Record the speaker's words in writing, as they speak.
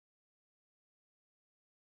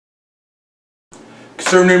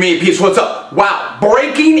Conservative New Media Peeps, what's up? Wow,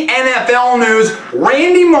 breaking NFL news.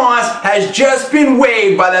 Randy Moss has just been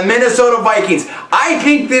waived by the Minnesota Vikings. I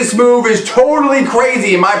think this move is totally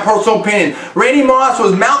crazy in my personal opinion. Randy Moss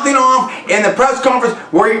was mouthing off in the press conference.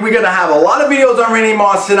 We're going to have a lot of videos on Randy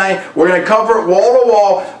Moss tonight. We're going to cover it wall to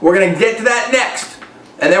wall. We're going to get to that next.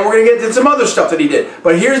 And then we're going to get to some other stuff that he did.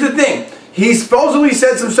 But here's the thing. He supposedly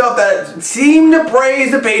said some stuff that seemed to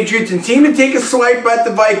praise the Patriots and seemed to take a swipe at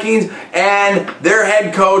the Vikings and their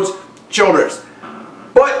head coach, Childress.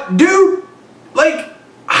 But dude, like,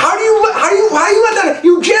 how do you let that?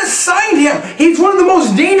 You just signed him. He's one of the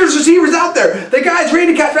most dangerous receivers out there. The guy's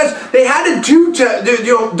ready to catch passes. They had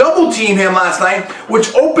to double team him last night,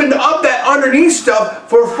 which opened up that underneath stuff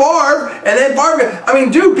for Favre. And then Favre, I mean,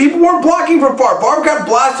 dude, people weren't blocking for Favre. Favre got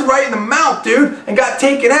blasted right in the mouth, dude, and got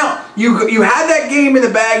taken out. You had that game in the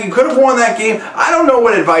bag. You could have won that game. I don't know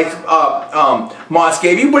what advice Moss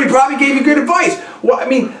gave you, but he probably gave you good advice. Well, I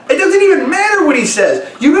mean, it doesn't even matter what he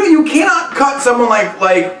says. You know, you cannot cut someone like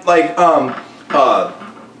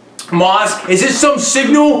Moss. Is this some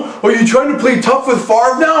signal? Or are you trying to play tough with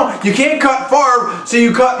Favre now? You can't cut Favre, so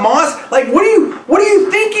you cut Moss. Like, what are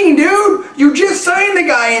you thinking, dude? You just signed the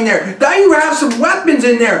guy in there. Now you have some weapons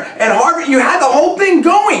in there, and Harvard, you had the whole thing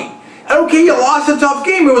going. Okay, you lost a tough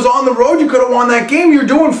game. It was on the road. You could have won that game. You're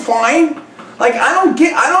doing fine. Like,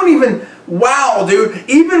 wow, dude.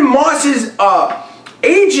 Even Moss's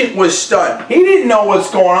agent was stunned. He didn't know what's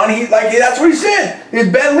going on. That's what he said. It's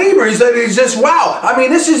Ben Lieber. He said he's just wow. I mean,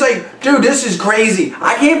 this is like, dude, this is crazy.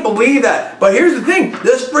 I can't believe that. But here's the thing.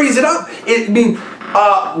 Let's freeze it up.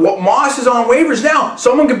 Moss is on waivers now.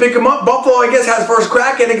 Someone can pick him up. Buffalo, I guess, has first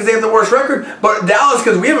crack at it because they have the worst record. But Dallas,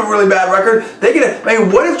 because we have a really bad record, they get. I mean,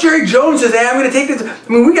 what if Jerry Jones says, "Hey, I'm going to take this"? I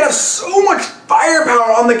mean, we got so much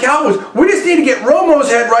firepower on the Cowboys. We just need to get Romo's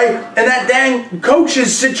head right and that dang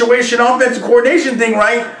coach's situation, offensive coordination thing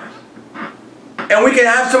right, and we can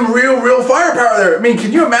have some real firepower there. I mean,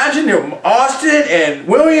 can you imagine Austin and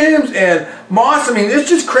Williams and Moss? I mean, it's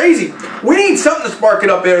just crazy. We need something to spark it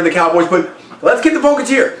up there in the Cowboys, but let's get the focus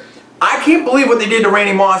here. I can't believe what they did to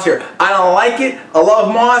Randy Moss here. I don't like it. I love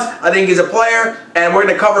Moss. I think he's a player. And we're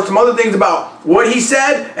going to cover some other things about what he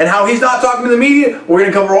said and how he's not talking to the media. We're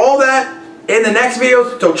going to cover all that in the next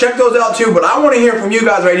videos, so check those out too. But I want to hear from you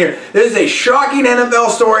guys right here. This is a shocking NFL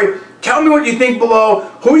story. Tell me what you think below.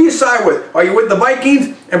 Who do you side with? Are you with the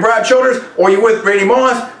Vikings and Brad Childress, or are you with Randy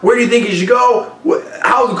Moss? Where do you think he should go?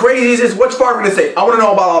 How crazy is this? What's Favre going to say? I want to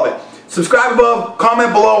know about all of it. Subscribe above,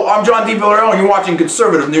 comment below. I'm John D. Villarreal, and you're watching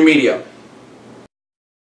Conservative New Media.